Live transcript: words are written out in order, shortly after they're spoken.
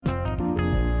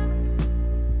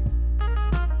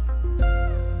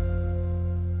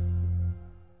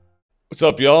What's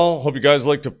up, y'all? Hope you guys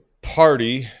like to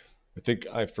party. I think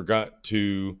I forgot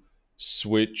to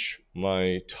switch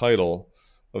my title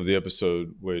of the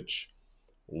episode, which,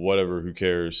 whatever, who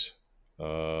cares?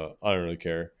 I don't really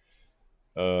care.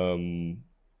 I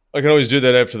can always do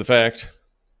that after the fact.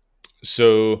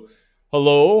 So,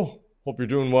 hello. Hope you're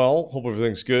doing well. Hope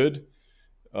everything's good.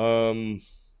 I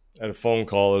had a phone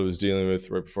call I was dealing with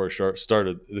right before I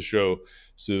started the show.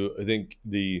 So, I think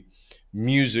the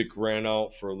music ran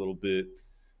out for a little bit.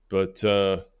 But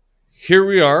here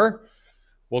we are.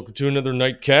 Welcome to another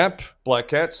Nightcap. Black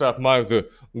Cat, stop by with a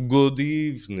good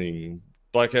evening.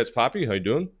 Black Cat's Poppy, how you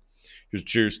doing? Here's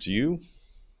cheers to you.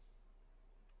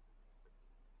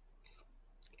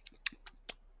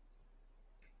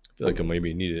 I feel like I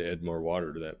maybe need to add more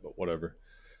water to that, but whatever.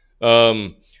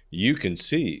 You can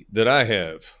see that I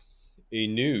have a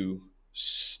new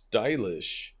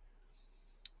stylish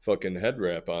fucking head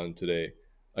wrap on today.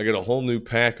 I got a whole new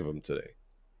pack of them today.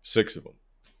 6 of them.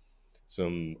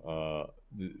 Some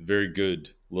very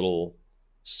good little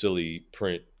silly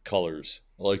print colors.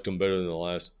 I liked them better than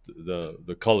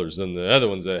the colors than the other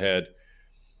ones I had.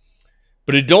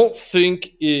 But I don't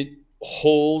think it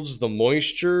holds the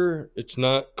moisture. It's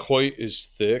not quite as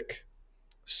thick.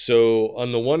 So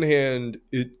on the one hand,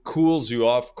 it cools you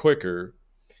off quicker,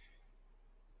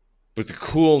 but the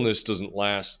coolness doesn't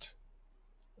last.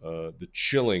 The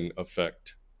chilling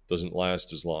effect doesn't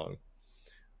last as long.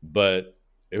 But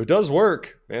it does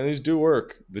work, man. These do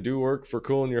work. They do work for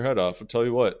cooling your head off. I'll tell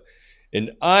you what.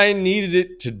 And I needed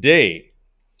it today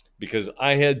because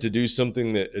I had to do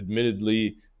something that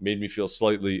admittedly made me feel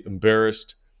slightly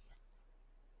embarrassed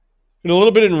and a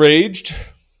little bit enraged,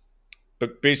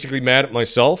 but basically mad at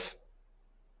myself.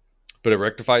 But I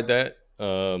rectified that.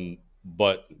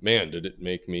 But man, did it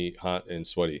make me hot and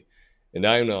sweaty. And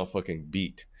I am now fucking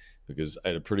beat because I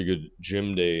had a pretty good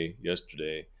gym day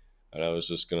yesterday and I was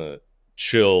just going to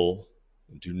chill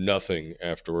and do nothing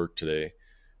after work today.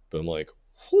 But I'm like,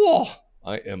 whoa,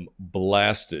 I am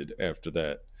blasted after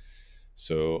that.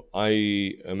 So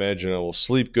I imagine I will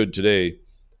sleep good today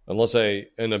unless I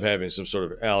end up having some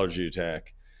sort of allergy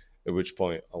attack, at which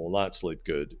point I will not sleep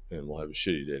good and we'll have a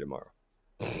shitty day tomorrow.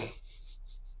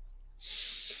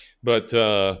 But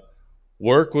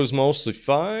work was mostly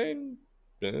fine.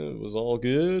 It was all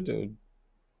good.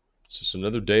 It's just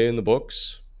another day in the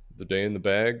books, the day in the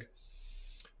bag.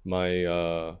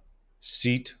 My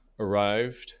seat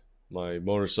arrived. My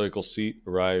motorcycle seat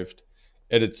arrived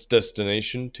at its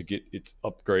destination to get its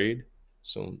upgrade.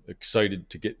 So I'm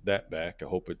excited to get that back. I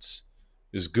hope it's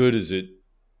as good as it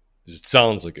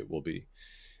sounds like it will be.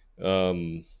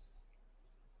 But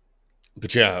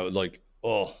yeah, like,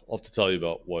 I'll have to tell you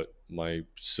about what my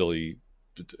silly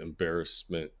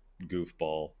embarrassment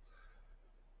goofball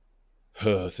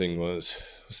thing was.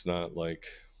 It's not like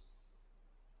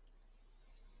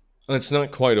it's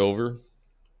not quite over.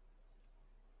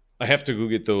 I have to go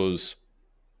get those,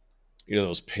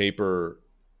 those paper,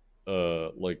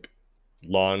 like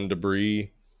lawn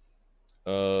debris.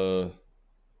 Uh,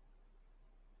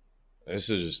 this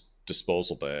is just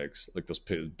disposal bags, like those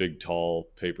big, tall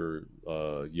paper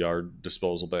yard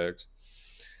disposal bags.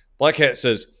 Black Hat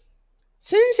says,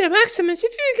 Since the Maximus,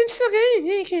 if you can still get in,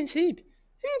 you can't sleep.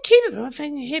 I'm capable of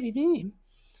finding a happy medium.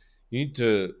 you need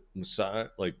to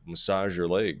massage your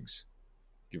legs.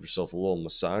 Give yourself a little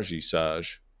massage.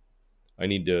 I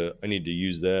need to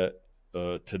use that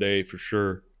today for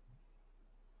sure.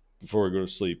 Before I go to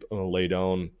sleep, I'm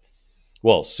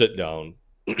gonna sit down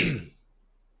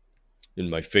in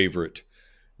my favorite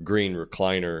green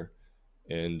recliner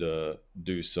and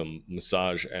do some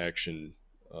massage action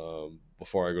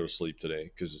before I go to sleep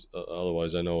today. Because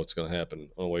otherwise, I know what's gonna happen.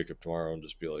 I'll wake up tomorrow and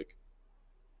just be like,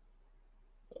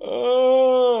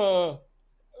 ah.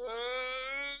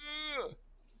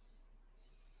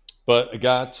 But I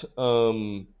got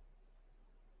I'm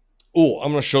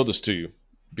gonna show this to you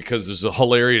because there's a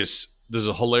hilarious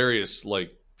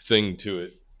like thing to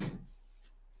it.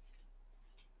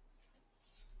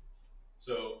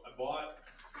 So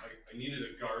I needed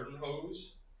a garden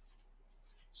hose.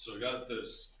 So I got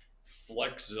this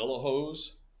Flexzilla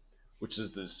hose, which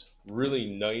is this really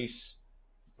nice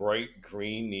bright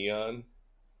green neon.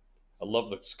 I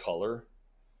love this color.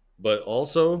 But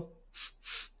also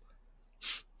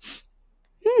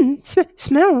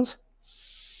Smells.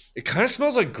 it kind of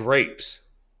smells like grapes.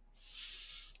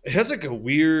 It has like a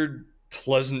weird,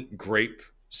 pleasant grape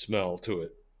smell to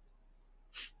it.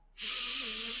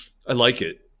 I like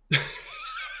it.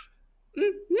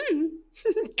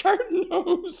 Garden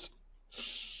hose.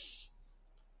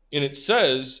 And it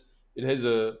says it has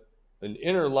an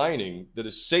inner lining that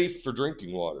is safe for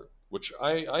drinking water, which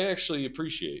I actually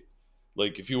appreciate.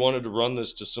 Like if you wanted to run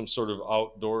this to some sort of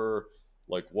outdoor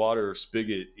like water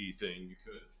spigot y thing, you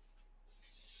could.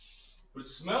 But it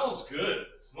smells good.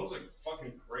 It smells like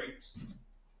fucking grapes.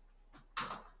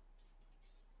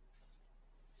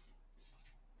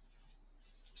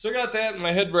 So I got that in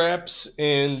my head wraps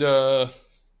and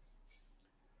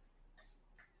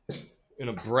in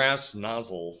a brass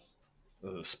nozzle,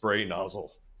 spray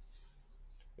nozzle.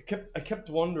 I kept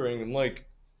wondering. I'm like,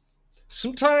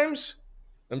 sometimes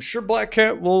I'm sure Black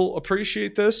Cat will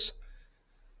appreciate this.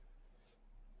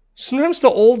 Sometimes the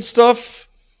old stuff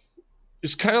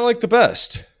is kind of like the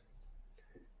best,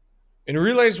 and I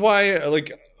realize why.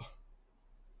 Like,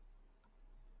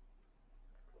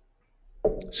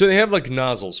 so they have like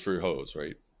nozzles for your hose,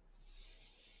 right?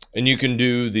 And you can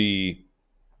do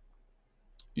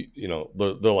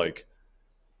they're like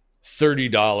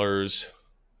 $30,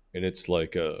 and it's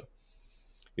like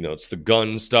it's the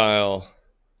gun style,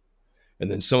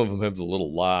 and then some of them have the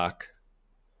little lock,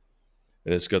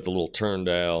 and it's got the little turn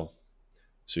dial,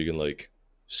 so you can like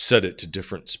set it to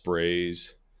different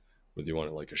sprays, whether you want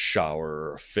it like a shower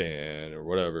or a fan or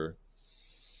whatever,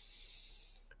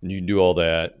 and you can do all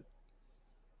that.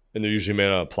 And they're usually made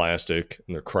out of plastic,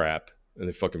 and they're crap, and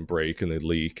they fucking break and they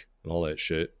leak and all that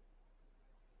shit.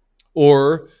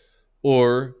 Or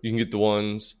you can get the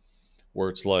ones where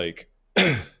it's like,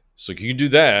 so you can do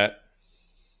that,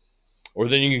 or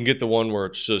then you can get the one where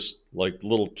it's just like the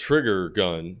little trigger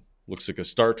gun, looks like a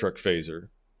Star Trek phaser,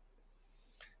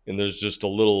 and there's just a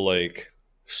little like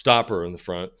stopper in the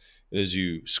front, and as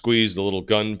you squeeze the little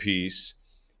gun piece,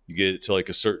 you get it to like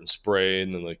a certain spray,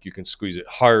 and then like you can squeeze it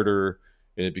harder,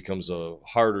 and it becomes a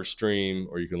harder stream,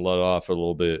 or you can let off a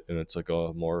little bit, and it's like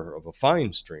a more of a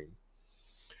fine stream.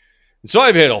 And so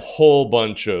I've had a whole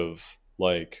bunch of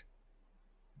like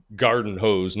garden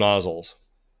hose nozzles.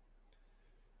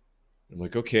 I'm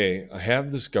like, okay, I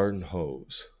have this garden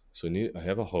hose. So I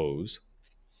have a hose.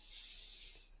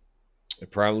 I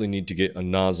probably need to get a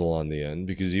nozzle on the end,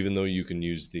 because even though you can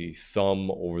use the thumb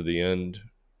over the end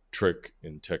trick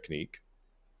and technique,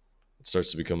 it starts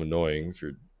to become annoying if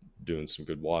you're doing some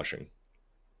good washing.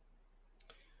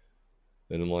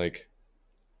 Then I'm like,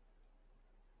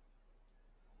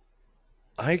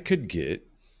 I could get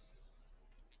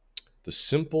the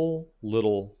simple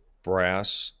little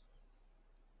brass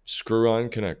screw-on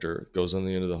connector that goes on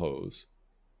the end of the hose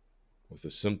with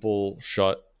a simple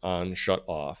shut on, shut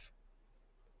off.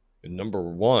 And number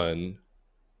one,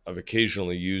 I've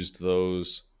occasionally used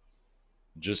those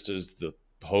just as the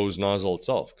hose nozzle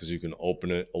itself, because you can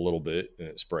open it a little bit and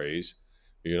it sprays.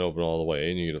 You can open it all the way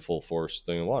and you get a full force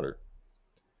thing of water.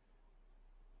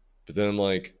 But then I'm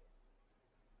like,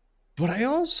 but I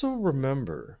also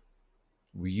remember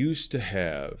we used to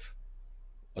have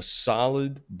a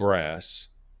solid brass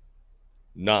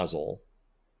nozzle,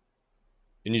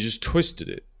 and you just twisted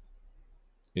it.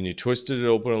 And you twisted it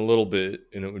open a little bit,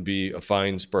 and it would be a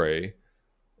fine spray.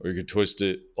 Or you could twist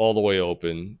it all the way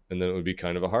open, and then it would be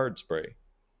kind of a hard spray.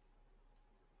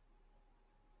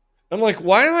 I'm like,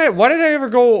 why did I ever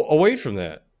go away from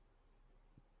that?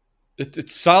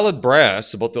 It's solid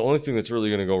brass, but the only thing that's really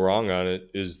going to go wrong on it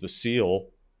is the seal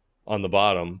on the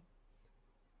bottom.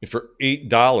 And for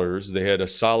 $8, they had a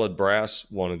solid brass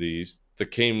one of these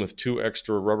that came with 2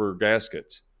 extra rubber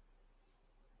gaskets.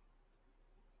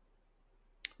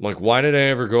 I'm like, why did I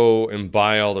ever go and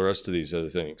buy all the rest of these other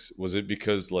things? Was it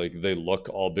because like they look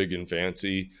all big and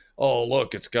fancy? Oh,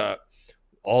 look, it's got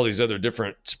all these other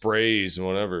different sprays and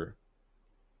whatever.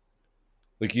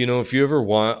 Like, if you ever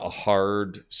want a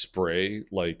hard spray,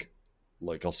 like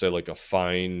I'll say like a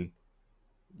fine,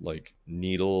 like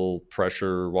needle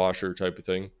pressure washer type of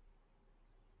thing.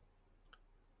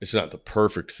 It's not the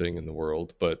perfect thing in the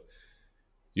world, but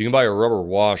you can buy a rubber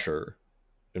washer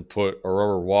and put a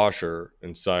rubber washer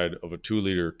inside of a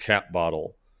 2-liter cap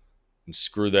bottle and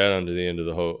screw that onto the end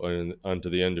of onto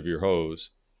the end of your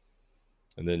hose,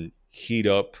 and then heat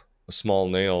up a small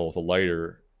nail with a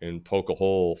lighter and poke a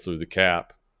hole through the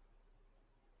cap.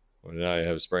 And now you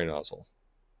have a spray nozzle.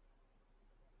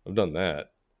 I've done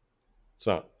that. It's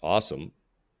not awesome,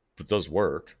 but it does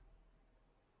work.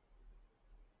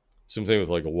 Same thing with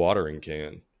like a watering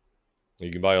can.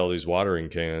 You can buy all these watering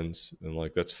cans, and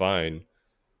like that's fine.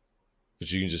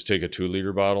 But you can just take a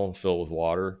 2-liter bottle and fill it with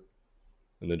water,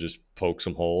 and then just poke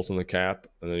some holes in the cap,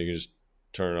 and then you can just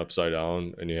turn it upside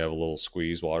down, and you have a little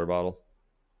squeeze water bottle.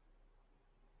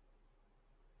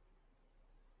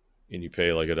 And you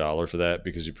pay like $1 for that,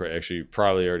 because you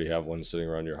probably already have one sitting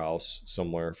around your house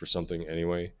somewhere for something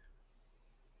anyway.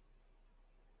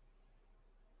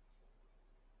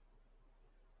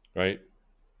 Right?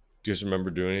 Do you guys remember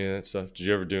doing any of that stuff? Did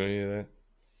you ever do any of that?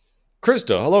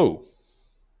 Krista, hello.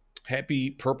 happy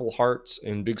purple hearts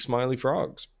and big smiley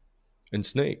frogs and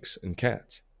snakes and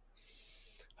cats.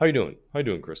 How you doing? How you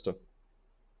doing, Krista?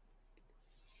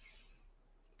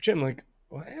 Jim, like,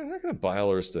 well, I'm not gonna buy all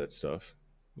the rest of that stuff.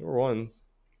 Number one,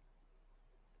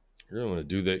 you're gonna want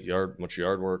to do that much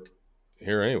yard work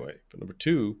here anyway. But number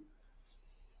two,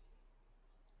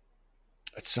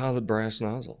 it's solid brass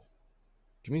nozzle.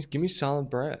 Give me solid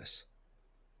brass.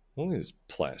 Only this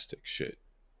plastic shit.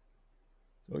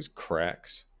 It always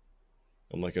cracks.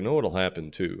 I'm like, I know what'll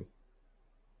happen too.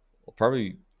 I'll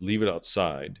probably leave it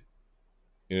outside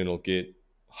and it'll get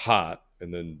hot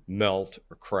and then melt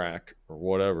or crack or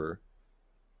whatever.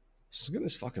 Let's get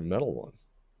this fucking metal one.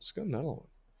 Let's get a metal one.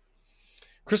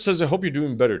 Chris says, I hope you're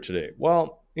doing better today.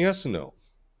 Well, yes and no.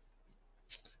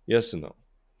 Yes and no.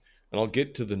 And I'll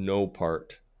get to the no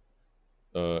part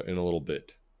in a little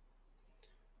bit.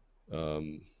 But,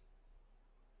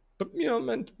 you know,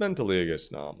 mentally, I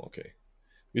guess, no, I'm okay.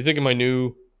 You think of my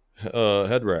new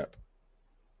head wrap.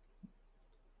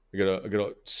 I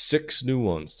got 6 new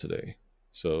ones today.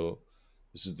 So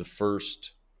this is the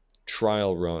first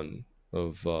trial run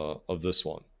of this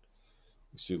one.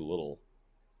 You see the little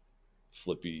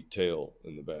flippy tail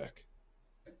in the back.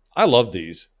 I love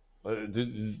these.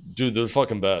 Dude, they're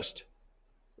fucking best.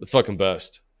 The fucking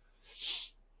best.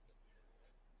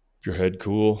 Your head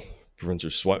cool. Prevents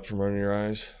your sweat from running your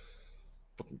eyes.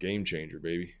 Fucking game changer,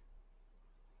 baby.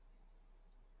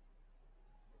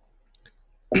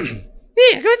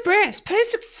 Yeah, good brass.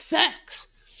 Plastic sucks.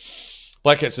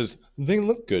 Black Cat says, they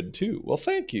look good too. Well,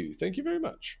 thank you. Thank you very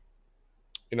much.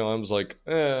 You know, I was like,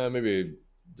 maybe.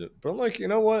 But I'm like, you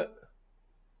know what?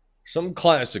 Something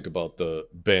classic about the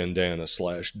bandana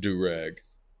 / do-rag.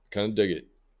 Kind of dig it.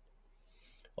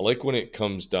 I like when it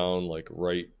comes down like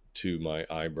right to my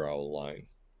eyebrow line.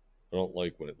 I don't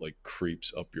like when it like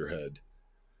creeps up your head.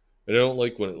 And I don't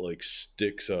like when it like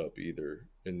sticks up either.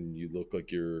 And you look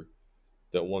like you're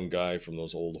that one guy from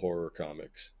those old horror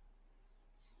comics.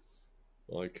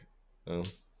 Like, run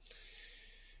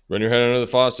your head under the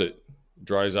faucet,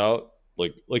 dries out.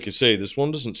 Like you say, this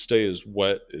one doesn't stay as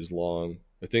wet as long.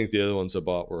 I think the other ones I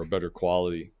bought were a better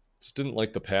quality. Just didn't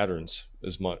like the patterns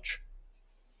as much.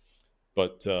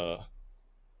 But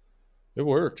it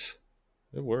works.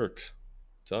 It works.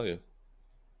 I tell you.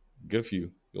 Get a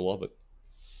few. You'll love it.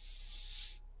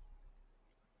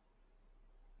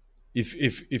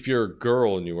 If you're a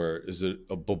girl and you wear it, is it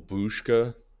a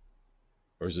babushka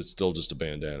or is it still just a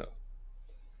bandana?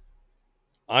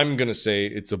 I'm gonna say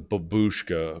it's a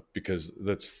babushka because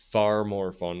that's far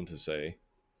more fun to say.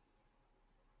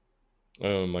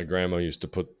 My grandma used to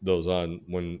put those on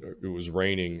when it was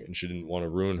raining and she didn't want to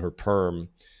ruin her perm.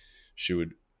 She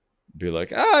would be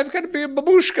like, I've got to be a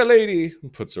babushka lady.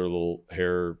 And puts her little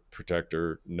hair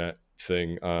protector net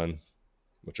thing on,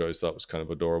 which I always thought was kind of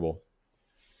adorable.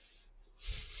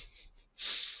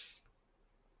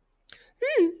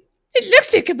 It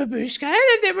looks like a babushka. I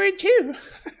love that word too.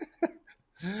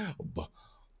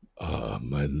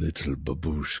 My little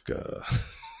babushka.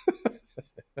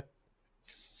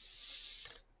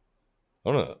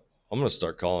 I'm gonna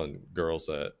start calling girls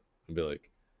that and be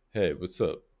like, hey, what's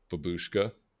up,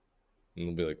 babushka? And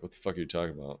they'll be like, what the fuck are you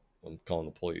talking about? I'm calling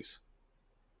the police.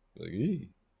 Like, ee.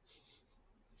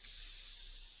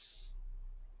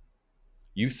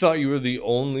 You thought you were the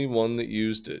only one that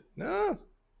used it. No.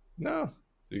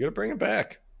 You gotta bring it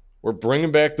back. We're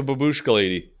bringing back the babushka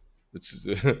lady. It's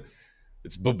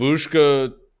it's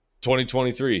babushka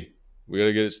 2023. We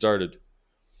gotta get it started.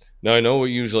 Now I know what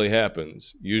usually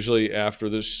happens. Usually after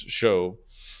this show,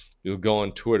 you'll go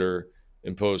on Twitter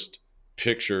and post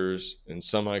pictures and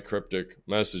semi-cryptic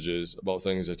messages about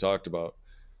things I talked about.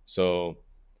 So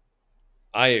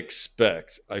I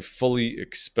fully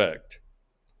expect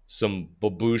some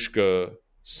babushka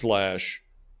 /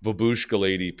 babushka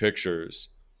lady pictures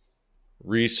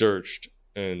researched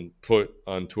and put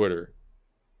on Twitter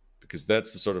because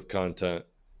that's the sort of content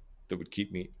that would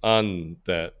keep me on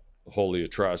that holy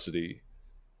atrocity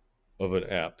of an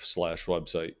app /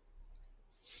 website.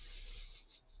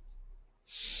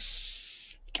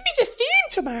 It could be the theme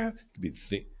tomorrow. It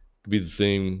could be the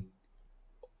theme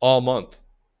all month.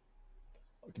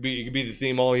 It could be the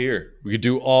theme all year. We could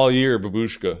do all year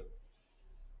babushka.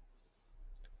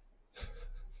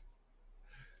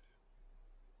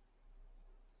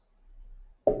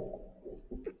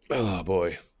 Oh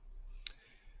boy.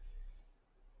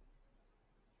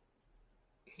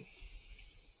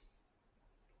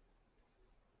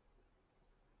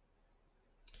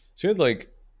 So you had like,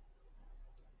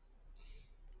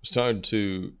 it's time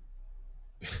to,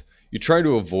 you try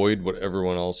to avoid what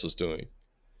everyone else is doing.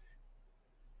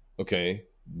 Okay,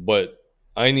 but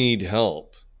I need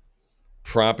help.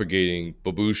 propagating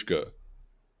babushka.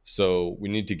 So we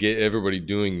need to get everybody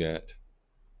doing that,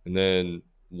 and then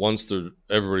once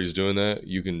everybody's doing that,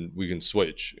 we can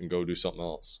switch and go do something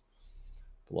else.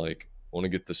 But like, I want to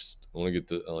get this. I want to get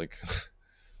the like. I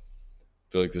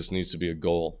feel like this needs to be a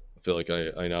goal. I feel like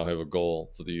I now have a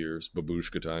goal for the year's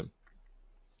babushka time.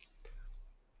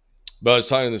 But I was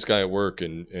talking to this guy at work,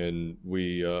 and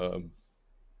we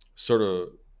sort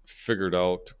of figured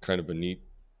out kind of a neat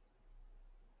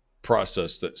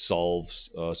process that solves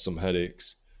some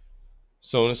headaches.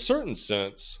 So, in a certain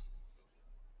sense,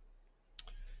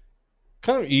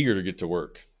 kind of eager to get to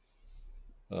work.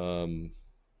 Um,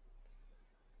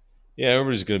 yeah,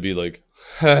 everybody's gonna be like,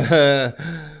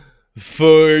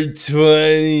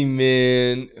 420,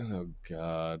 man. Oh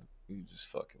God, you just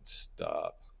fucking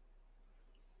stop.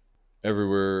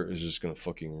 Everywhere is just gonna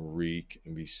fucking reek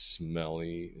and be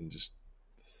smelly and just.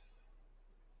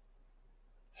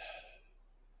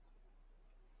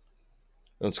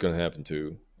 That's gonna happen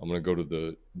too. I'm gonna go to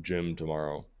the gym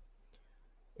tomorrow,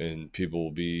 and people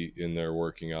will be in there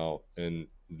working out, and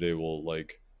they will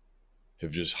like have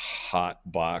just hot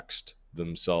boxed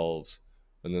themselves,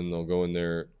 and then they'll go in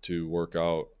there to work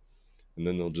out, and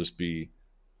then they'll just be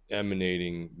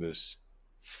emanating this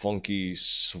funky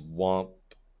swamp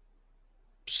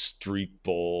street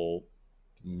bowl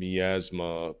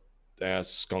miasma ass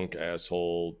skunk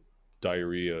asshole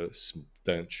diarrhea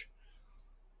stench.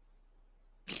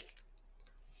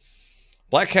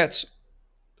 Black Cats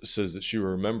says that she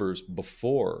remembers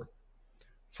before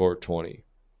 420.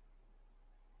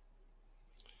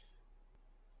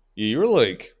 You were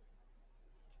like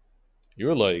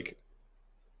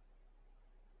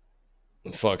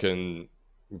fucking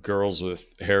girls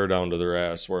with hair down to their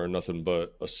ass wearing nothing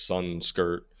but a sun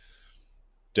skirt,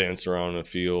 dancing around in a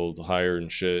field, higher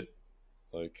and shit.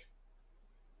 Like,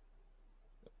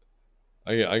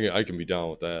 I can be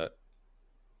down with that.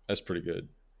 That's pretty good.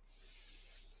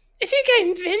 I think I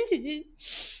invented it.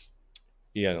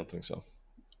 Yeah, I don't think so.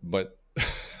 But did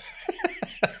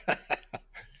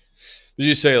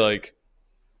you say like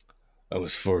I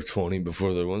was 420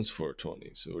 before there was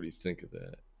 420? So what do you think of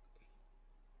that?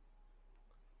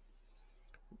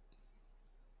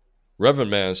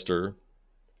 Reverend Master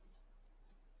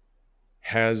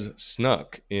has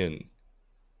snuck in,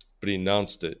 but he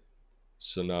announced it,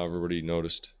 so now everybody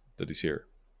noticed that he's here.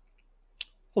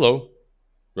 Hello,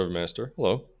 Reverend Master.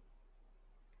 Hello.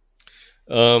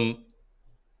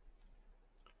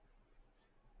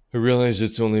 I realize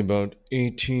it's only about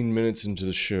 18 minutes into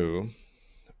the show,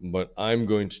 but I'm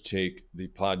going to take the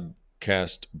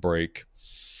podcast break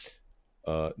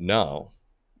now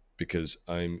because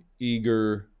I'm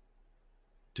eager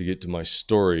to get to my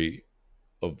story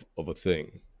of a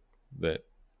thing that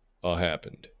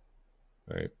happened.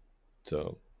 All right.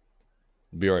 So,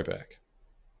 I'll be right back.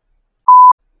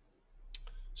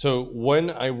 So, when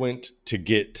I went to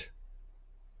get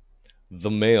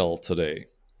the mail today,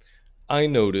 I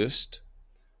noticed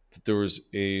that there was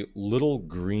a little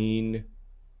green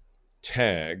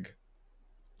tag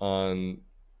on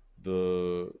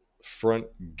the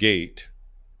front gate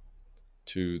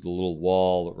to the little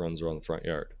wall that runs around the front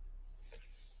yard.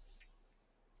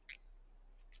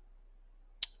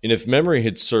 And if memory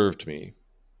had served me,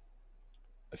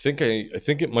 I think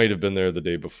it might have been there the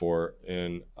day before,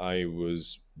 and I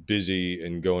was busy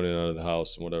and going in and out of the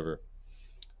house and whatever.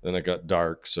 Then it got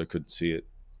dark, so I couldn't see it.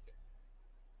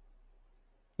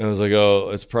 And I was like,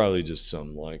 oh, it's probably just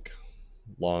some like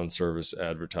lawn service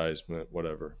advertisement,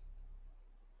 whatever.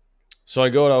 So I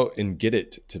go out and get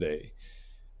it today.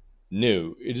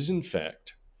 No, it is in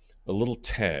fact a little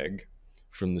tag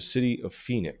from the city of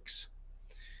Phoenix.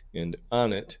 And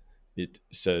on it, it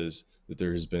says that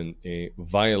there has been a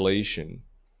violation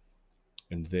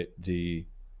and that the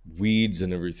weeds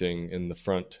and everything in the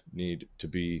front need to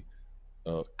be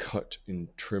cut and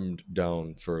trimmed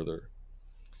down further.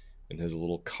 And has a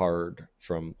little card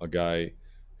from a guy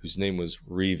whose name was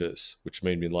Revis, which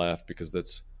made me laugh because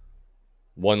that's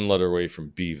one letter away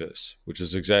from Beavis, which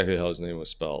is exactly how his name was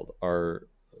spelled.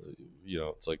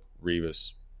 It's like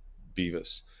Revis,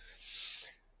 Beavis.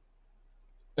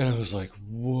 And I was like,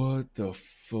 what the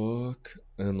fuck?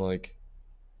 And I'm like,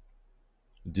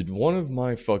 did one of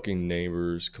my fucking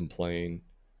neighbors complain?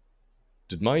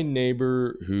 Did my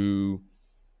neighbor who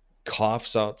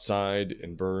coughs outside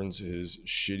and burns his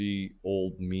shitty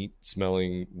old meat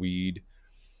smelling weed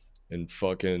and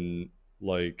fucking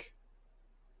like,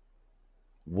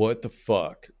 what the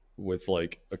fuck with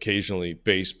like occasionally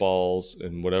baseballs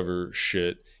and whatever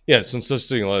shit? Yeah, since this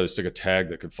thing allowed us to stick a tag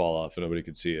that could fall off and nobody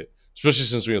could see it. Especially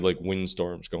since we had like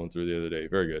windstorms going through the other day.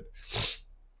 Very good.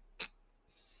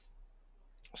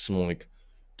 Some like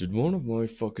did one of my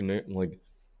fucking, I'm like,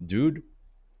 dude,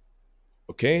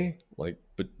 okay, like,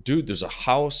 but dude, there's a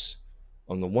house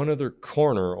on the one other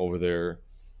corner over there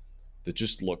that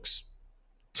just looks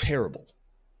terrible.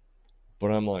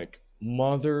 But I'm like,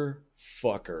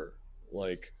 motherfucker,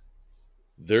 like,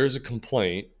 there's a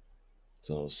complaint,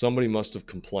 so somebody must have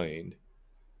complained,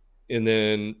 and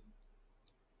then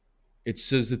it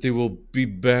says that they will be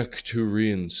back to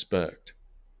reinspect.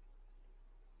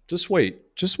 Just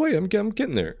wait, just wait. I'm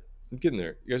getting there. I'm getting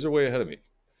there. You guys are way ahead of me.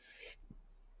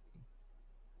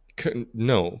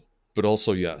 No, but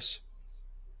also yes.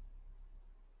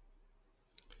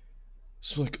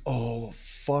 So like, oh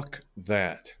fuck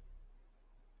that.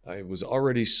 I was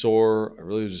already sore. I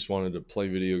really just wanted to play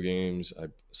video games.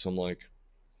 So I'm like,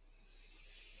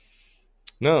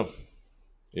 no.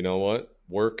 You know what?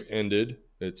 Work ended.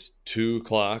 It's 2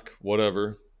 o'clock.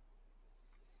 Whatever.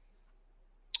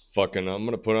 Fucking, I'm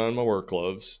gonna put on my work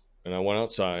gloves, and I went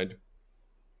outside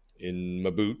in my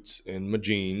boots and my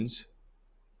jeans,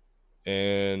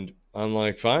 and I'm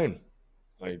like, fine.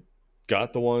 I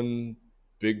got the one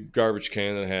big garbage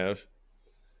can that I have.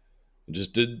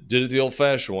 Just did it the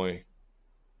old-fashioned way.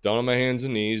 Down on my hands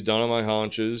and knees, down on my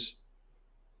haunches,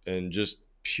 and just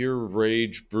pure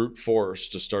rage, brute force,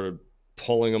 just started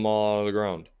pulling them all out of the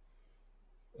ground.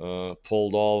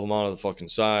 Pulled all of them out of the fucking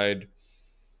side.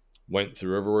 Went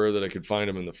through everywhere that I could find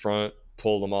them in the front.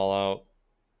 Pulled them all out.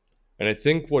 And I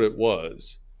think what it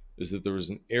was is that there was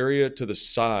an area to the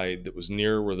side that was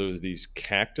near where there were these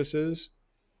cactuses.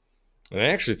 And I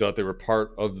actually thought they were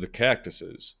part of the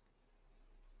cactuses.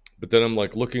 But then I'm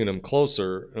like looking at them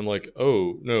closer, and I'm like,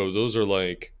 oh, no, those are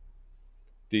like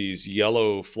these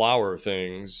yellow flower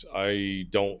things. I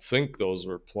don't think those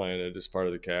were planted as part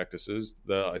of the cactuses.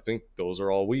 I think those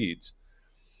are all weeds.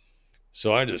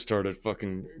 So I just started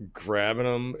fucking grabbing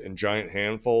them in giant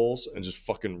handfuls and just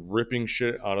fucking ripping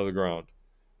shit out of the ground.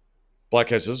 Black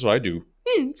Cat, this is what I do.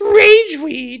 Rage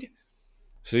weed.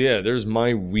 So yeah, there's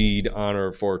my weed honor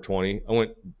of 420. I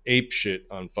went ape shit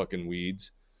on fucking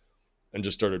weeds and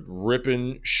just started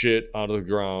ripping shit out of the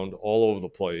ground all over the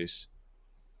place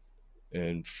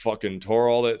and fucking tore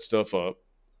all that stuff up.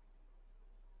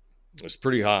 It was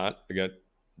pretty hot. I got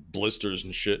blisters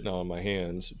and shit now on my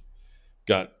hands.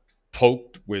 Got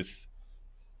poked with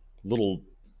little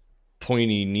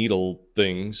pointy needle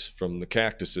things from the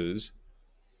cactuses.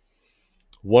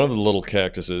 One of the little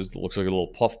cactuses that looks like a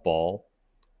little puffball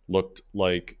looked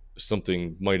like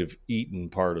something might have eaten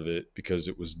part of it because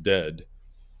it was dead.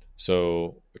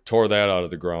 So I tore that out of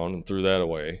the ground and threw that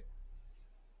away.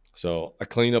 So I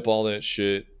cleaned up all that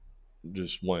shit,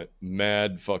 just went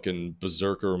mad fucking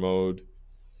berserker mode,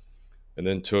 and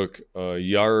then took a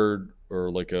yard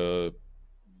or like a,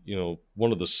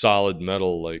 one of the solid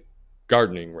metal like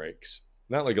gardening rakes,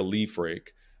 not like a leaf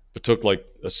rake, but took like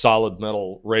a solid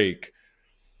metal rake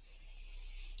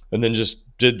and then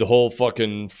just did the whole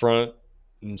fucking front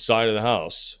and side of the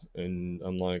house. And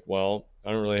I'm like, well,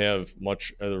 I don't really have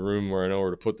much of the room where I know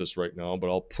where to put this right now, but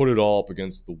I'll put it all up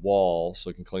against the wall so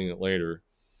I can clean it later.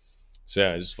 So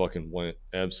yeah, I just fucking went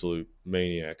absolute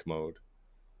maniac mode.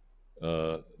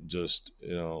 Just,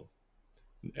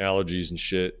 allergies and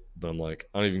shit. But I'm like,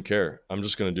 I don't even care. I'm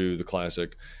just going to do the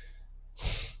classic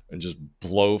and just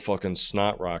blow fucking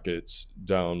snot rockets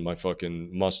down my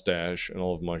fucking mustache and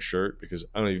all of my shirt because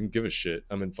I don't even give a shit.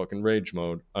 I'm in fucking rage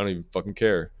mode. I don't even fucking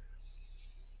care.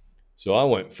 So I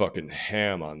went fucking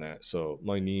ham on that. So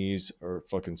my knees are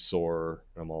fucking sore.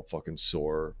 I'm all fucking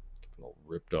sore, all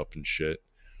ripped up and shit.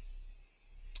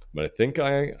 But I think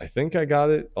I got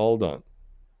it all done.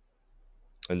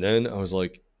 And then I was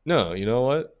like, no, you know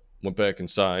what? Went back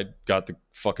inside, got the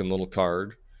fucking little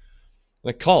card, and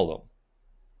I called him.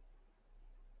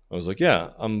 I was like, yeah,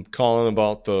 I'm calling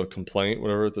about the complaint,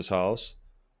 whatever, at this house.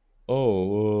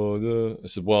 I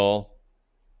said, well,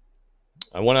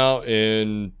 I went out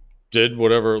and did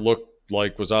whatever it looked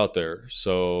like was out there.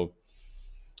 So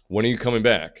when are you coming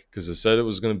back? Because I said it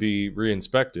was going to be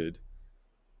re-inspected.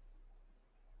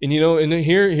 And, and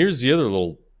here's the other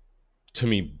little, to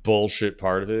me, bullshit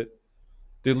part of it.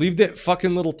 They leave that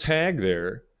fucking little tag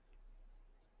there.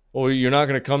 Oh, you're not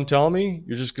going to come tell me?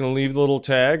 You're just going to leave the little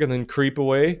tag and then creep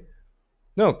away?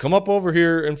 No, come up over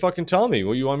here and fucking tell me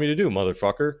what you want me to do,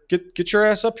 motherfucker. Get your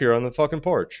ass up here on the fucking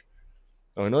porch.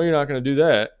 Oh, I know you're not going to do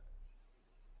that.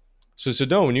 So I said,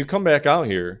 no, when you come back out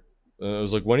here, I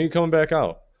was like, when are you coming back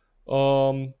out?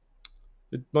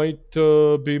 It might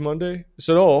be Monday. I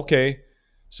said, oh, okay.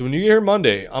 So when you get here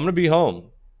Monday, I'm going to be home.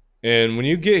 And when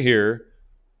you get here,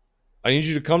 I need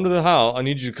you to come to the house. I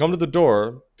need you to come to the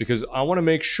door because I want to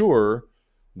make sure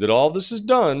that all this is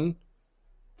done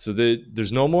so that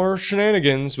there's no more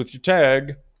shenanigans with your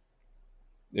tag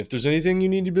If there's anything you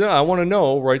need to be done, I want to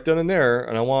know right then and there,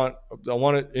 and I want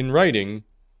it in writing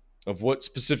of what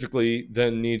specifically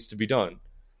then needs to be done.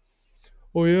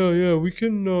 Oh yeah, we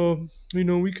can,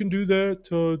 we can do that.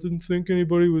 Didn't think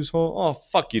anybody was home. Oh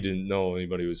fuck, you didn't know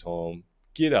anybody was home.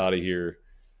 Get out of here.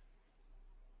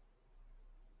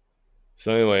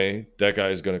 So anyway, that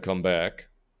guy's gonna come back,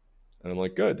 and I'm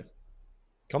like, good,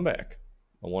 come back.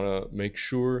 I want to make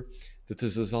sure that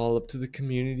this is all up to the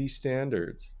community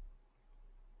standards.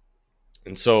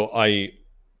 And so I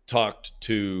talked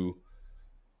to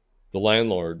the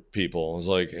landlord people. I was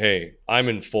like, hey, I'm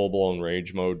in full blown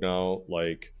rage mode now.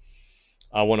 Like,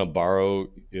 I want to borrow,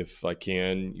 if I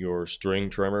can, your string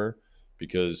trimmer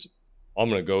because I'm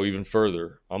going to go even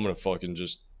further. I'm going to fucking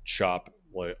just chop.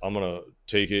 Like, I'm going to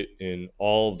take it in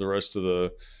all of the rest of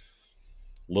the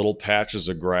little patches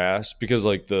of grass because,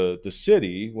 like, the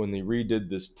city, when they redid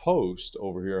this post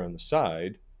over here on the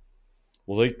side,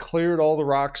 well, they cleared all the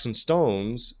rocks and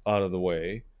stones out of the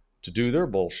way to do their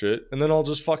bullshit, and then I'll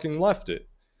just fucking left it.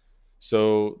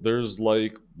 So there's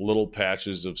like little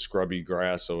patches of scrubby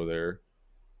grass over there.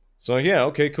 So yeah,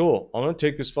 okay, cool. I'm gonna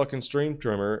take this fucking stream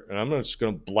trimmer and I'm just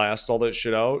gonna blast all that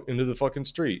shit out into the fucking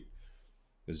street.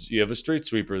 Because you have a street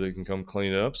sweeper that can come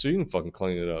clean it up, so you can fucking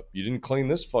clean it up. You didn't clean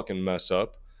this fucking mess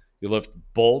up. You left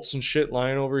bolts and shit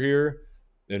lying over here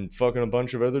and fucking a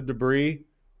bunch of other debris.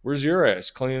 Where's your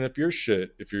ass cleaning up your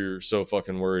shit if you're so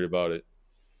fucking worried about it?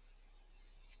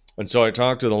 And so I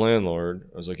talked to the landlord.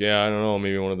 I was like, yeah, I don't know,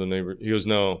 maybe one of the neighbors. He goes,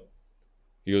 no.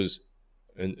 He goes,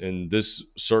 and this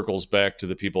circles back to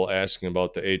the people asking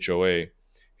about the HOA. He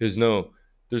goes, no,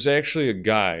 there's actually a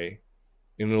guy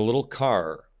in a little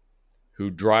car who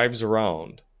drives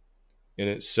around and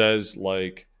it says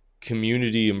like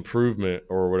community improvement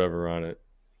or whatever on it.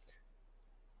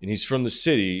 And he's from the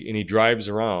city and he drives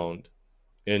around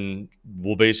and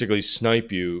will basically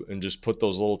snipe you and just put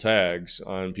those little tags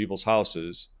on people's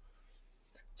houses.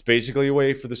 It's basically a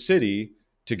way for the city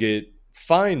to get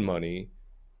fine money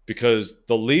because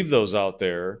they'll leave those out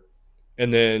there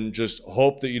and then just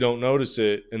hope that you don't notice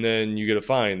it and then you get a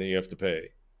fine that you have to pay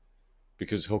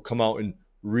because he'll come out and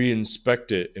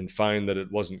re-inspect it and find that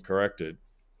it wasn't corrected.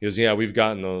 He goes, yeah, we've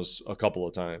gotten those a couple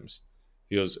of times.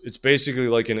 He goes, it's basically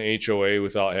like an HOA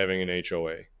without having an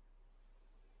HOA.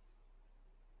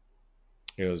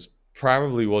 He goes,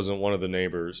 probably wasn't one of the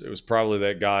neighbors. It was probably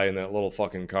that guy in that little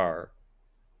fucking car.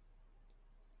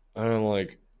 And I'm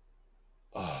like,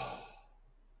 oh.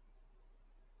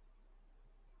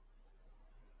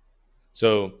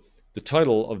 So the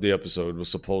title of the episode was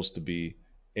supposed to be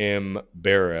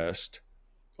Embearazzed.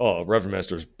 Oh, Reverend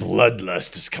Master's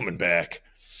bloodlust is coming back.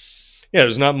 Yeah,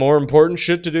 there's not more important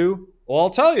shit to do. Well, I'll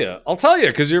tell you,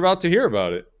 because you're about to hear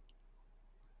about it.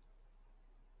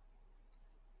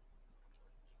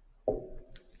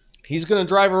 He's going to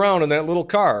drive around in that little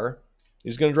car.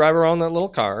 He's going to drive around that little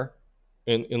car.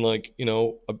 And like,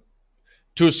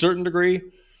 to a certain degree,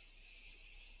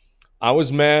 I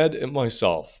was mad at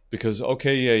myself because,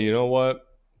 okay, yeah, you know what?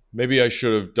 Maybe I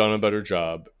should have done a better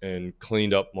job and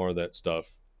cleaned up more of that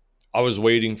stuff. I was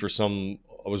waiting for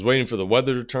the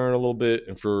weather to turn a little bit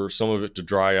and for some of it to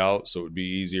dry out so it would be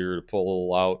easier to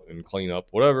pull out and clean up,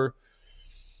 whatever.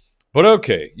 But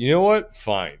okay, you know what?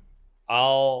 Fine.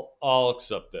 I'll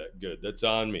accept that. Good. That's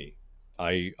on me.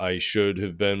 I should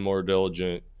have been more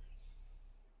diligent.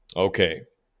 Okay.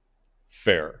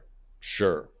 Fair.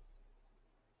 Sure.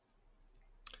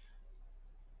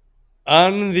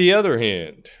 On the other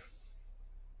hand,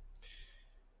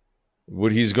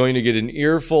 what he's going to get an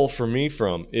earful from me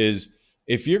from is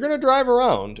if you're going to drive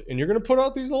around and you're going to put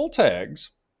out these little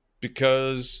tags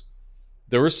because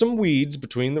there were some weeds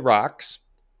between the rocks,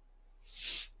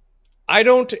 I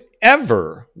don't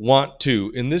ever want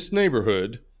to, in this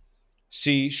neighborhood,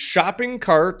 see shopping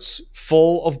carts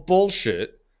full of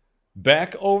bullshit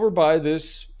back over by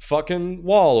this fucking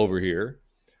wall over here.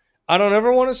 I don't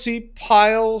ever want to see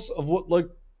piles of what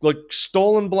like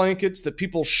stolen blankets that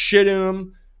people shit in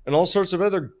them and all sorts of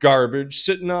other garbage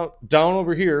sitting out down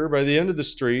over here by the end of the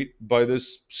street by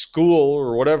this school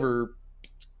or whatever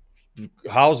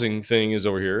housing thing is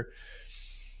over here.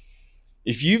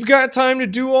 If you've got time to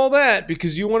do all that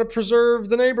because you want to preserve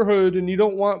the neighborhood and you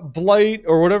don't want blight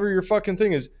or whatever your fucking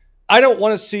thing is, I don't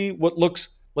want to see what looks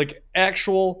like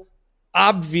actual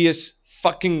obvious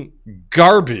fucking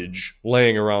garbage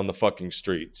laying around the fucking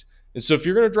streets. And so if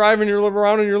you're going to drive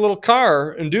around in your little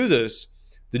car and do this,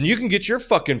 then you can get your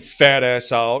fucking fat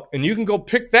ass out and you can go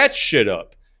pick that shit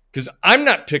up. Because I'm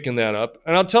not picking that up.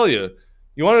 And I'll tell you,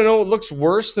 you want to know what looks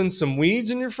worse than some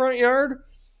weeds in your front yard?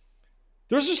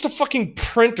 There's just a fucking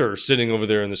printer sitting over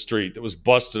there in the street that was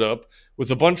busted up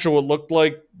with a bunch of what looked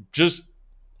like just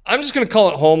I'm just going to call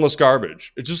it homeless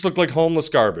garbage. It just looked like homeless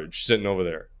garbage sitting over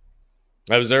there.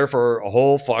 I was there for a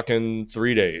whole fucking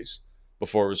 3 days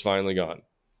before it was finally gone.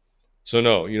 So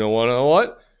no, you know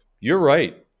what? You're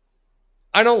right.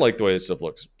 I don't like the way this stuff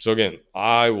looks. So again,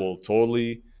 I will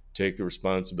totally take the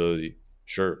responsibility.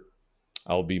 Sure,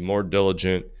 I'll be more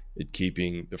diligent at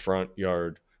keeping the front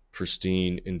yard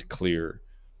pristine and clear.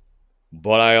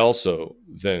 But I also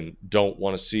then don't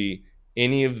want to see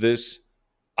any of this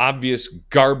obvious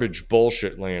garbage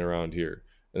bullshit laying around here.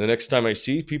 And the next time I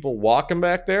see people walking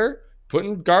back there,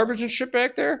 putting garbage and shit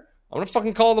back there, I'm going to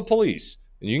fucking call the police.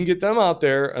 And you can get them out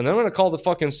there, and then I'm going to call the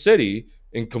fucking city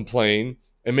and complain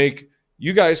and make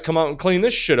you guys come out and clean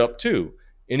this shit up too.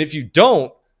 And if you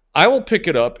don't, I will pick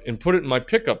it up and put it in my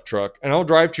pickup truck, and I'll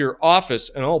drive to your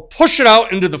office and I'll push it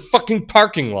out into the fucking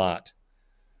parking lot.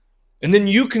 And then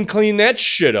you can clean that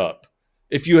shit up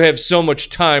if you have so much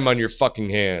time on your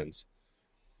fucking hands.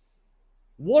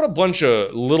 What a bunch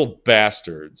of little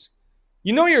bastards.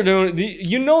 You know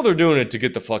they're doing it to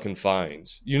get the fucking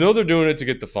fines. You know they're doing it to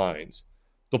get the fines.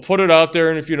 They'll put it out there,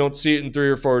 and if you don't see it in 3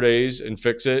 or 4 days and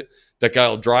fix it, that guy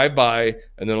will drive by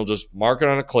and then he'll just mark it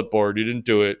on a clipboard. You didn't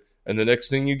do it. And the next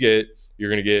thing you get, you're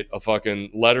going to get a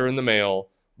fucking letter in the mail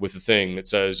with a thing that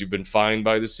says you've been fined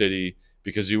by the city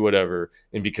because you whatever.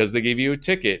 And because they gave you a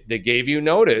ticket, they gave you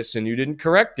notice and you didn't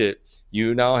correct it,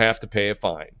 you now have to pay a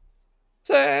fine.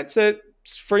 So that's it.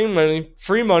 It's free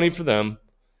money for them.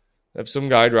 Have some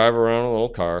guy drive around a little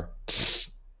car.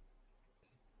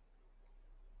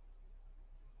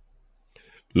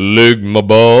 Lick my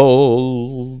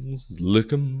balls,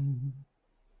 lick 'em.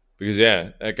 Because yeah,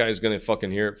 that guy's gonna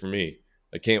fucking hear it from me.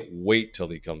 I can't wait till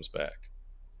he comes back.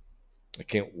 I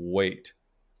can't wait.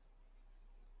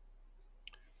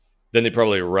 Then they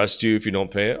probably arrest you if you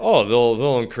don't pay it. Oh,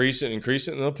 they'll increase it, and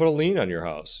they'll put a lien on your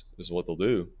house. Is what they'll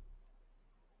do.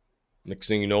 Next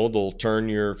thing you know, they'll turn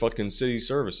your fucking city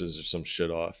services or some shit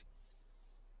off.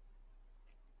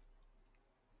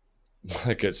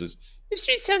 I guess it's. The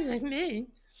street sounds like me.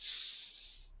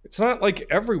 It's not like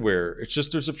everywhere. It's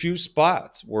just there's a few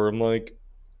spots where I'm like,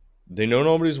 they know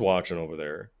nobody's watching over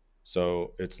there.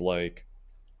 So it's like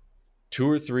 2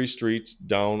 or 3 streets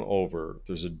down over,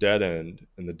 there's a dead end,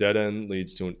 and the dead end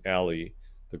leads to an alley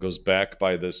that goes back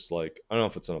by this, like, I don't know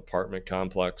if it's an apartment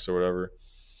complex or whatever.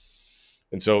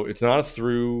 And so it's not a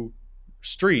through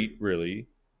street, really.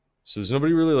 So there's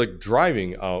nobody really like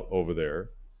driving out over there.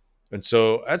 And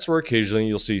so that's where occasionally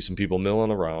you'll see some people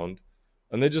milling around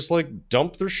and they just like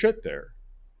dump their shit there.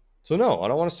 So no, I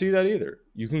don't want to see that either.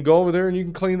 You can go over there and you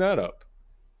can clean that up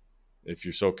if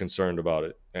you're so concerned about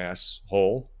it,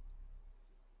 asshole.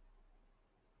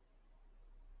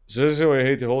 So this is why I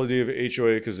hate the whole idea of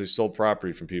HOA because they stole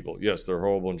property from people. Yes, there are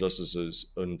horrible injustices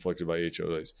inflicted by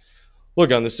HOAs.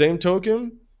 Look, on the same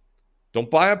token, don't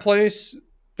buy a place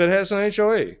that has an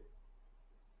HOA.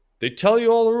 They tell you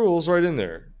all the rules right in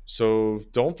there. So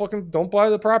don't buy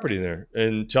the property there.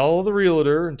 And tell the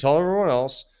realtor and tell everyone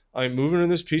else I'm moving in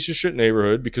this piece of shit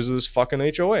neighborhood because of this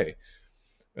fucking HOA.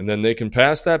 And then they can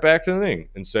pass that back to the thing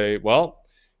and say, well,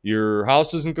 your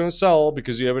house isn't going to sell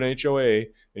because you have an HOA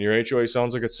and your HOA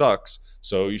sounds like it sucks.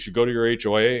 So you should go to your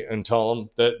HOA and tell them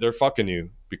that they're fucking you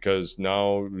because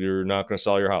now you're not going to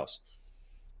sell your house.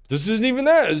 This isn't even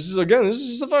that. This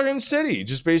is just a fucking city.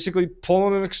 Just basically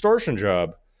pulling an extortion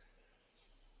job.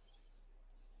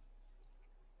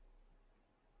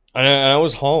 And I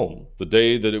was home the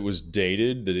day that it was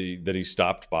dated that he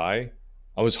stopped by.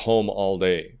 I was home all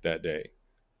day that day.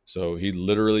 So he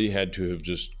literally had to have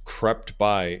just crept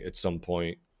by at some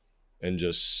point and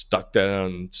just stuck that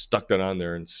on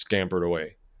there and scampered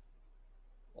away.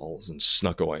 All of them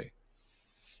snuck away.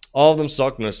 All of them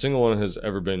sucked, and a single one has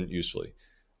ever been usefully.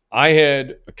 I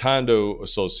had a condo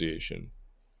association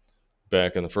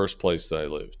back in the first place that I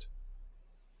lived.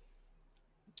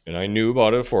 And I knew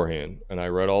about it beforehand, and I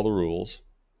read all the rules,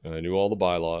 and I knew all the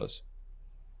bylaws,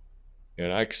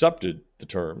 and I accepted the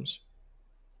terms.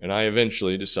 And I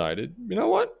eventually decided, you know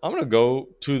what? I'm going to go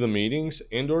to the meetings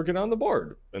and or get on the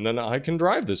board, and then I can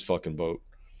drive this fucking boat.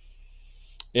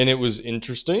 And it was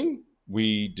interesting.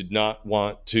 We did not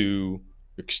want to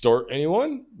extort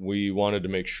anyone. We wanted to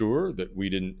make sure that we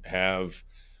didn't have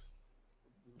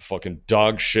fucking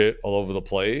dog shit all over the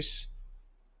place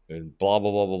and blah,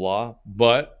 blah, blah, blah, blah.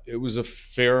 But it was a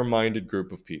fair-minded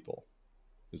group of people.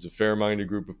 It was a fair-minded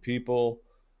group of people.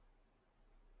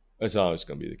 That's always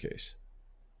going to be the case.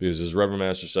 Because as Reverend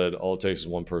Master said, all it takes is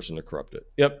one person to corrupt it.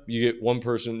 Yep, you get one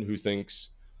person who thinks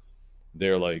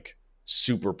they're like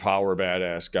super power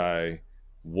badass guy,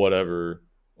 whatever,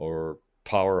 or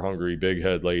power hungry big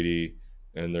head lady,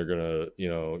 and they're gonna,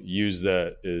 use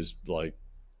that as like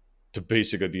to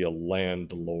basically be a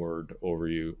landlord over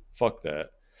you. Fuck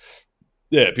that.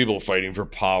 Yeah, people fighting for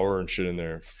power and shit in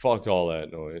there. Fuck all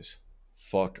that noise.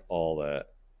 Fuck all that.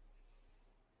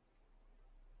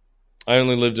 I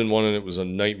only lived in one and it was a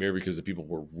nightmare because the people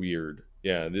were weird.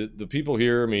 Yeah, the people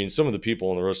here, I mean, some of the people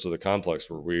in the rest of the complex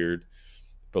were weird,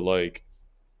 but like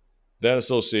that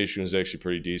association was actually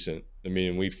pretty decent. I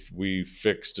mean, we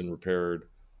fixed and repaired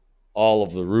all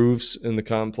of the roofs in the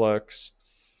complex.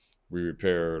 We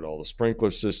repaired all the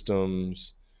sprinkler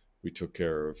systems. We took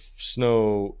care of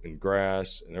snow and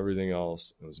grass and everything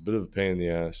else. It was a bit of a pain in the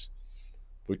ass.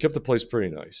 But we kept the place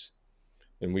pretty nice.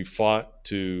 And we fought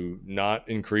to not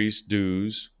increase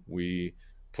dues. We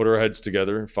put our heads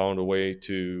together and found a way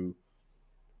to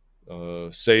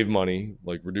save money,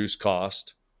 like reduce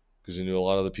cost, because we knew a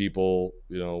lot of the people,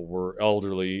 were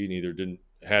elderly and either didn't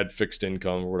had fixed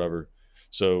income or whatever.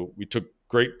 So we took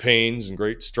great pains and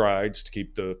great strides to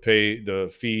keep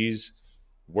the fees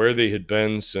where they had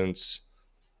been since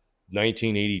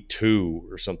 1982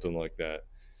 or something like that.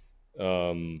 I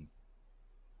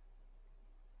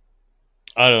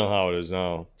don't know how it is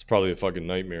now. It's probably a fucking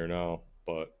nightmare now,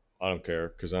 but I don't care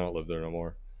because I don't live there no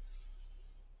more.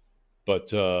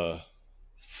 But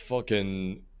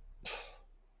fucking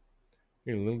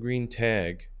your little green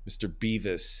tag, Mr.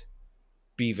 Beavis.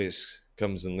 Beavis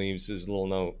comes and leaves his little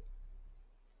note.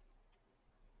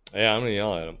 Yeah, I'm gonna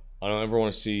yell at him. I don't ever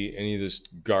want to see any of this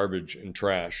garbage and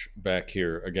trash back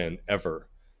here again, ever.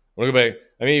 I want to go back.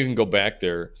 I may even go back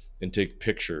there and take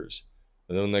pictures.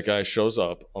 And then when that guy shows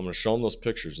up, I'm gonna show him those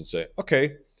pictures and say,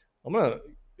 "Okay,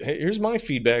 hey, here's my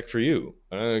feedback for you.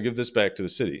 I'm gonna give this back to the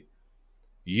city.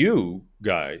 You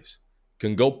guys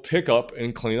can go pick up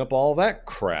and clean up all that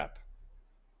crap.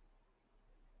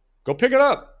 Go pick it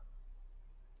up.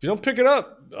 If you don't pick it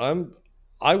up,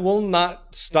 I will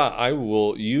not stop.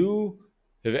 You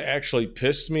have actually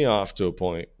pissed me off to a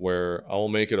point where I will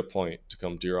make it a point to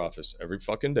come to your office every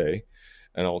fucking day,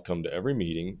 and I'll come to every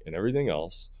meeting and everything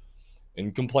else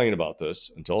and complain about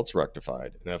this until it's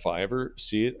rectified. And if I ever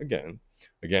see it again,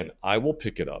 I will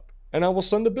pick it up and I will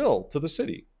send a bill to the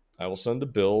city. I will send a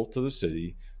bill to the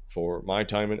city for my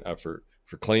time and effort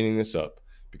for cleaning this up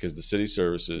because the city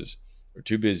services are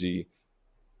too busy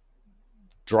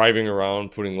driving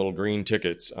around putting little green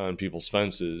tickets on people's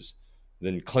fences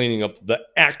than cleaning up the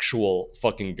actual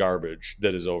fucking garbage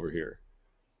that is over here.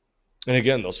 And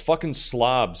again, those fucking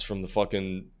slobs from the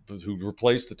fucking who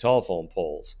replaced the telephone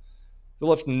poles. They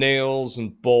left nails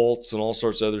and bolts and all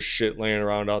sorts of other shit laying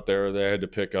around out there they had to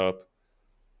pick up.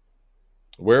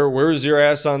 Where's your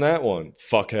ass on that one,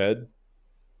 fuckhead?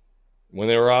 When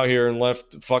they were out here and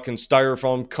left fucking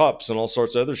styrofoam cups and all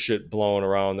sorts of other shit blowing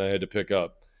around they had to pick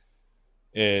up.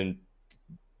 And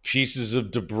pieces of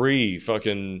debris,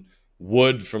 fucking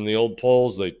wood from the old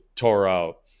poles they tore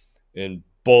out. And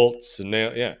bolts and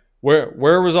nails. Yeah.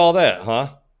 Where was all that,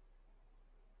 huh?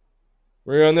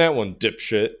 Where are you on that one,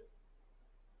 dipshit?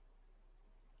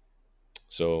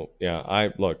 So, yeah, I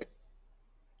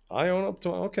own up to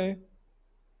okay.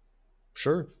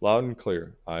 Sure, loud and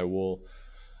clear. I will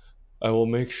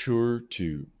make sure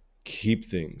to keep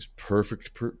things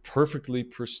perfectly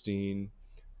pristine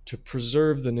to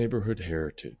preserve the neighborhood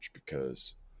heritage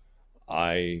because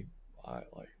I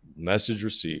like message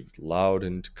received loud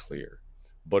and clear.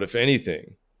 But if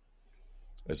anything,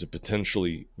 as a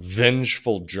potentially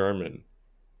vengeful German,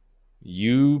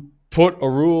 you put a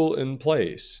rule in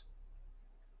place.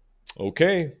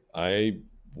 Okay, I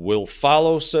will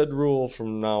follow said rule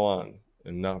from now on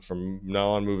and not from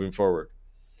now on moving forward.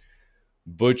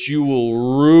 But you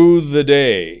will rue the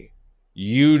day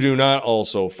you do not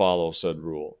also follow said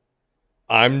rule.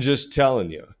 I'm just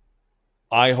telling you.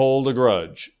 I hold a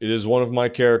grudge. It is one of my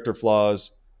character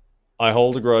flaws. I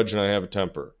hold a grudge and I have a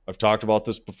temper. I've talked about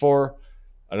this before.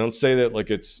 I don't say that like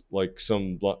it's like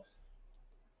some... But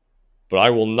I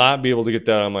will not be able to get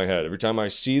that on my head. Every time I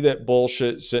see that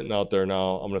bullshit sitting out there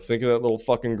now, I'm going to think of that little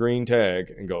fucking green tag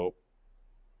and go,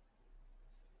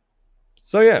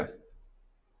 so yeah,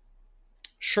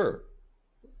 sure.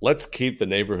 Let's keep the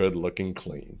neighborhood looking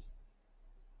clean.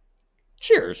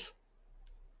 Cheers.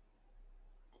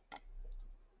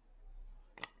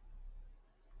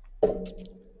 I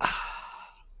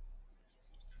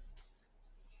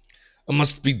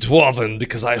must be dwarven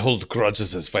because I hold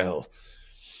grudges as well.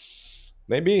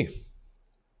 Maybe.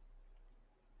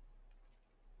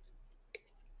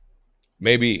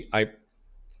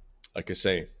 Like I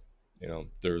say,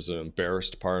 there was an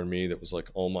embarrassed part of me that was like,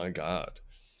 oh my God,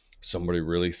 somebody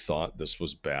really thought this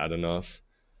was bad enough.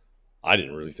 I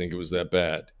didn't really think it was that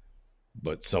bad,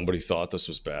 but somebody thought this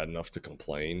was bad enough to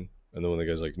complain. And then when the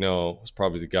guy's like, no, it's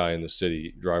probably the guy in the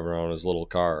city driving around his little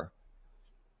car.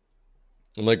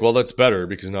 I'm like, well, that's better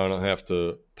because now I don't have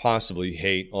to possibly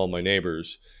hate all my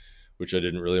neighbors, which I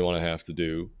didn't really want to have to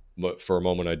do, but for a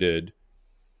moment I did.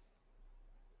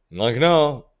 I'm like,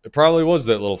 no, it probably was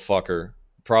that little fucker.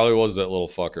 It probably was that little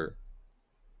fucker.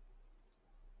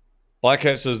 Black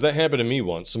Hat says that happened to me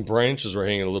once. Some branches were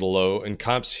hanging a little low, and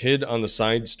cops hid on the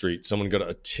side street. Someone got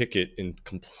a ticket and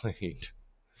complained.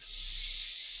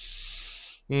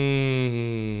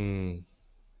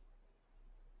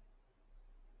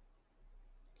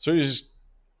 So you just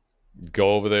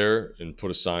go over there and put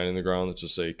a sign in the ground that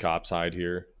just say "Cops hide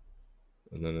here,"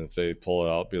 and then if they pull it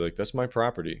out, be like, "That's my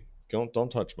property.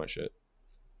 Don't touch my shit."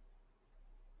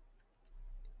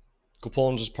 Go pull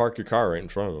and just park your car right in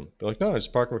front of them. Be like, "No, I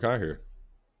just parked my car here.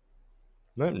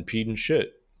 I'm not impeding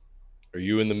shit. Are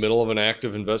you in the middle of an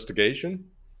active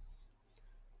investigation?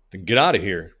 Then get out of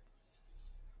here.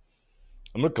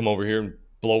 I'm gonna come over here and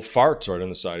blow farts right on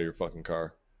the side of your fucking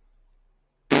car.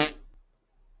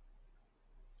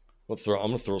 I'm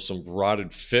gonna throw some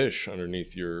rotted fish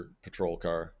underneath your patrol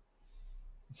car."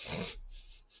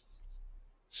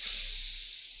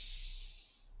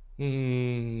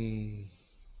 Hmm.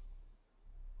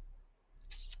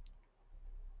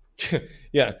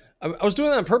 Yeah, I was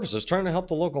doing that on purpose. I was trying to help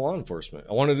the local law enforcement.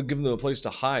 I wanted to give them a place to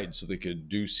hide so they could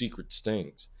do secret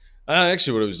stings.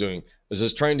 Actually, what I was doing is I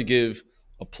was trying to give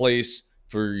a place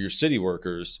for your city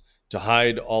workers to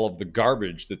hide all of the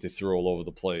garbage that they threw all over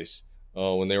the place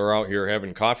when they were out here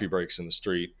having coffee breaks in the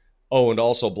street. Oh, and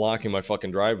also blocking my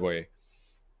fucking driveway.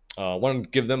 I wanted to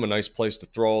give them a nice place to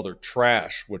throw all their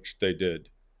trash, which they did.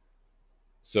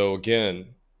 So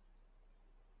again,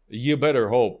 you better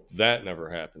hope that never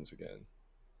happens again,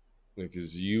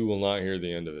 because you will not hear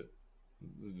the end of it.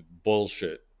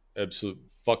 Bullshit. Absolute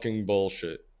fucking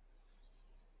bullshit.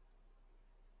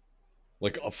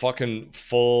 Like a fucking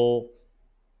full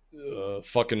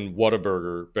fucking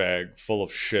Whataburger bag full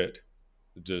of shit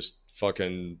just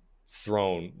fucking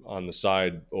thrown on the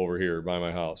side over here by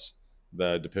my house that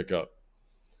I had to pick up.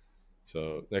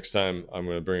 So next time I'm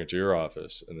going to bring it to your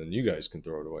office and then you guys can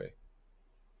throw it away.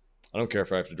 I don't care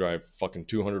if I have to drive fucking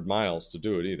 200 miles to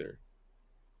do it either.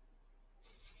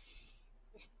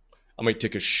 I might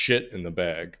take a shit in the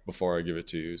bag before I give it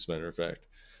to you, as a matter of fact.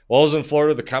 While I was in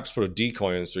Florida, the cops put a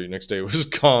decoy in the street. Next day it was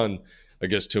gone. I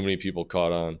guess too many people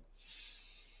caught on.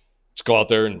 Just go out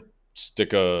there and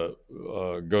stick go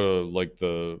to like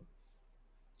the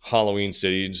Halloween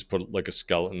city and just put like a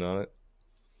skeleton on it.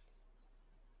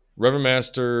 Reverend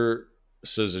Master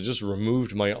says, I just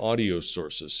removed my audio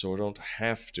sources so I don't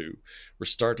have to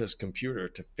restart his computer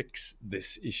to fix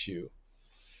this issue.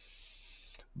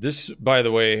 This, by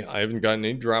the way, I haven't gotten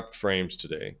any dropped frames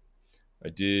today. I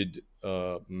did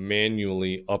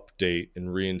manually update and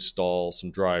reinstall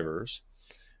some drivers.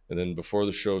 And then before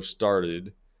the show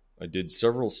started, I did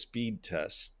several speed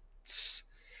tests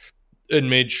and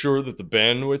made sure that the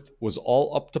bandwidth was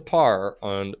all up to par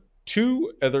on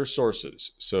 2 other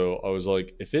sources. So I was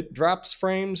like, if it drops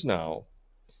frames now,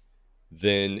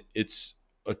 then it's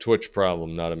a Twitch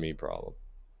problem, not a me problem.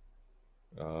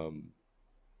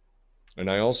 And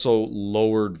I also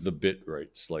lowered the bit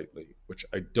rate slightly, which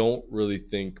I don't really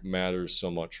think matters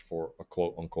so much for a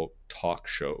quote unquote talk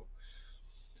show.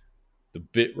 The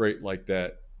bit rate like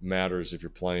that matters if you're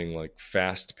playing like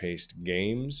fast paced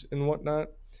games and whatnot.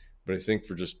 But I think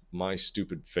for just my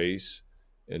stupid face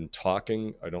and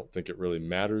talking, I don't think it really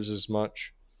matters as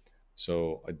much.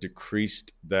 So I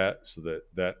decreased that so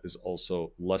that that is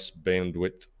also less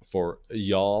bandwidth for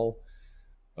y'all.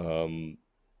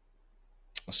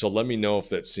 So let me know if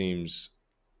that seems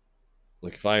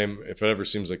like if it ever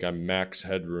seems like I'm max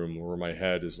headroom where my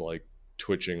head is like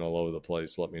twitching all over the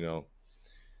place. Let me know.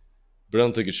 But I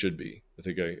don't think it should be. I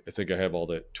think I have all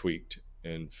that tweaked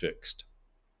and fixed.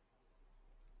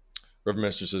 Reverend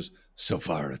Master says, so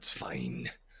far it's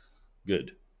fine.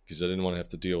 Good, because I didn't want to have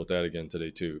to deal with that again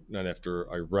today too. Not after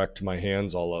I wrecked my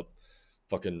hands all up,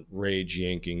 fucking rage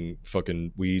yanking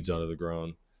fucking weeds out of the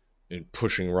ground and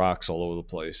pushing rocks all over the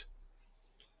place.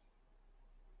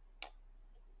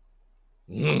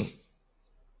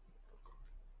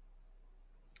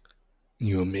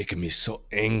 You're making me so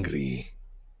angry.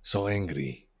 So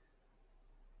angry.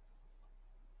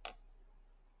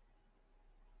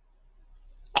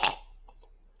 All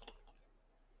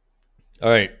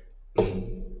right.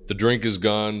 The drink is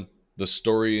gone. The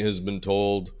story has been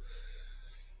told.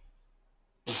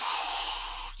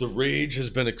 The rage has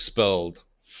been expelled.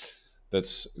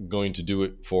 That's going to do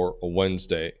it for a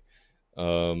Wednesday.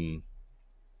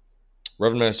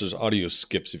 Reverend Master's audio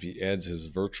skips if he adds his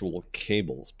virtual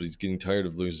cables, but he's getting tired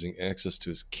of losing access to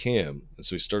his cam, and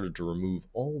so he started to remove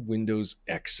all Windows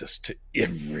access to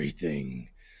everything.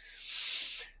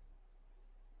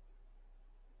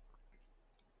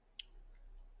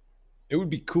 it would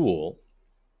be cool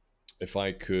if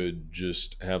I could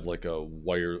just have like a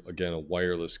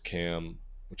wireless cam,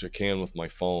 which I can with my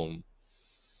phone.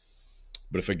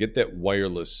 But if I get that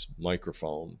wireless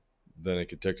microphone, then I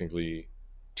could technically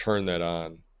turn that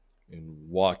on and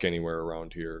walk anywhere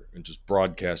around here and just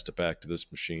broadcast it back to this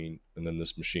machine. And then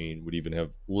this machine would even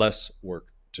have less work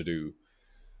to do.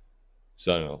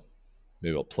 So I don't know.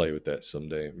 Maybe I'll play with that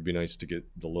someday. It would be nice to get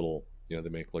the little, they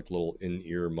make like little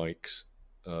in-ear mics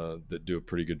that do a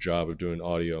pretty good job of doing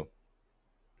audio.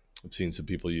 I've seen some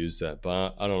people use that,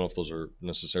 but I don't know if those are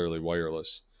necessarily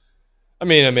wireless. I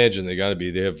mean, I imagine they got to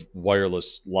be. They have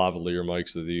wireless lavalier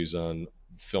mics that they use on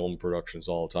film productions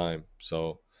all the time.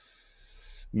 So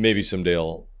maybe someday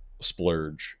I'll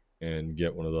splurge and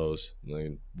get one of those and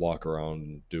then walk around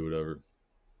and do whatever.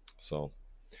 So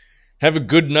have a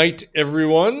good night,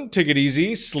 everyone. Take it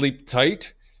easy. Sleep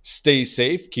tight. Stay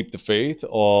safe. Keep the faith.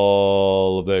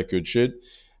 All of that good shit.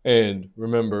 And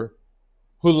remember,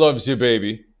 who loves you,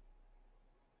 baby?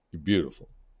 You're beautiful.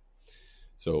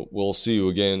 So we'll see you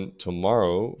again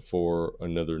tomorrow for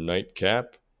another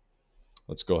nightcap.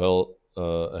 Let's go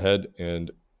ahead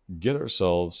and get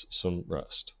ourselves some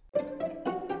rest.